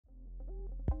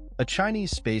A Chinese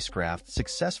spacecraft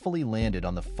successfully landed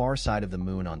on the far side of the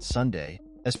moon on Sunday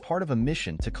as part of a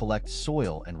mission to collect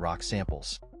soil and rock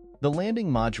samples. The landing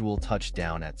module touched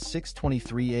down at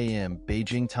 6:23 a.m.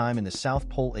 Beijing time in the South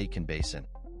Pole-Aitken Basin,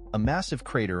 a massive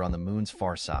crater on the moon's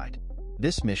far side.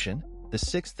 This mission, the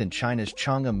sixth in China's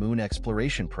Chang'e moon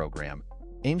exploration program,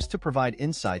 aims to provide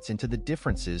insights into the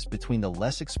differences between the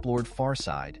less explored far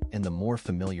side and the more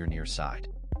familiar near side.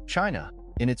 China,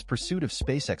 in its pursuit of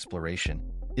space exploration,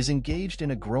 is engaged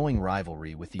in a growing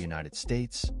rivalry with the United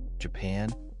States, Japan,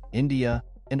 India,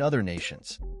 and other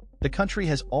nations. The country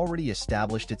has already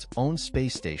established its own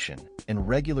space station and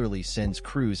regularly sends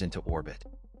crews into orbit.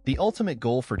 The ultimate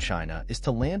goal for China is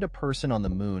to land a person on the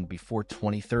moon before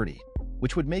 2030,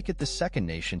 which would make it the second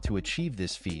nation to achieve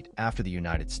this feat after the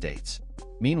United States.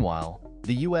 Meanwhile,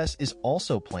 the US is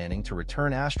also planning to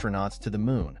return astronauts to the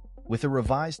moon, with a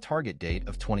revised target date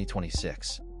of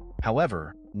 2026.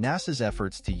 However, NASA's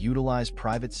efforts to utilize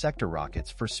private sector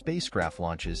rockets for spacecraft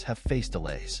launches have faced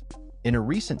delays. In a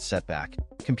recent setback,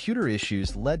 computer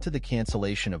issues led to the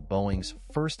cancellation of Boeing's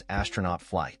first astronaut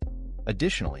flight.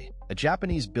 Additionally, a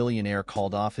Japanese billionaire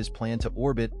called off his plan to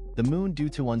orbit the moon due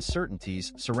to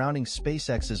uncertainties surrounding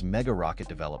SpaceX's mega rocket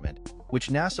development, which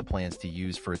NASA plans to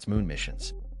use for its moon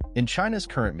missions. In China's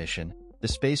current mission, the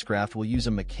spacecraft will use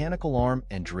a mechanical arm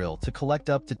and drill to collect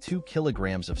up to 2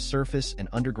 kilograms of surface and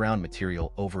underground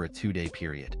material over a 2-day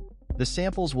period. The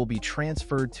samples will be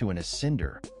transferred to an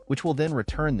ascender, which will then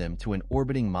return them to an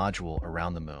orbiting module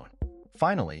around the moon.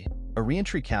 Finally, a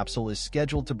reentry capsule is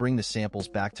scheduled to bring the samples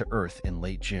back to Earth in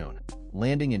late June,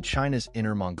 landing in China's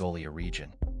Inner Mongolia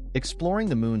region. Exploring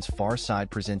the moon's far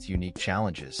side presents unique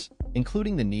challenges,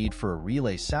 including the need for a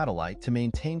relay satellite to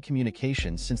maintain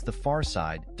communication since the far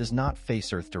side does not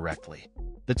face Earth directly.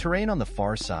 The terrain on the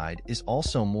far side is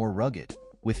also more rugged,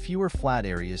 with fewer flat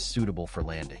areas suitable for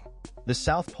landing. The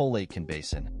South Pole-Aitken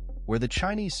Basin, where the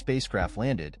Chinese spacecraft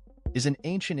landed, is an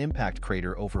ancient impact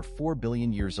crater over 4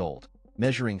 billion years old,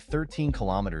 measuring 13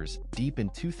 kilometers deep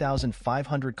and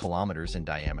 2,500 kilometers in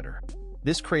diameter.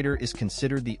 This crater is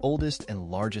considered the oldest and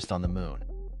largest on the moon,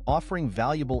 offering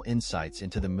valuable insights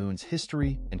into the moon's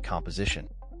history and composition.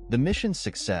 The mission's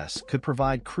success could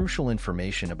provide crucial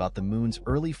information about the moon's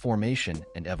early formation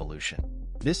and evolution.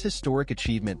 This historic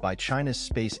achievement by China's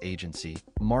space agency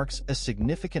marks a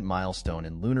significant milestone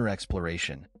in lunar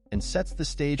exploration and sets the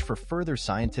stage for further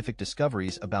scientific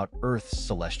discoveries about Earth's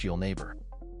celestial neighbor.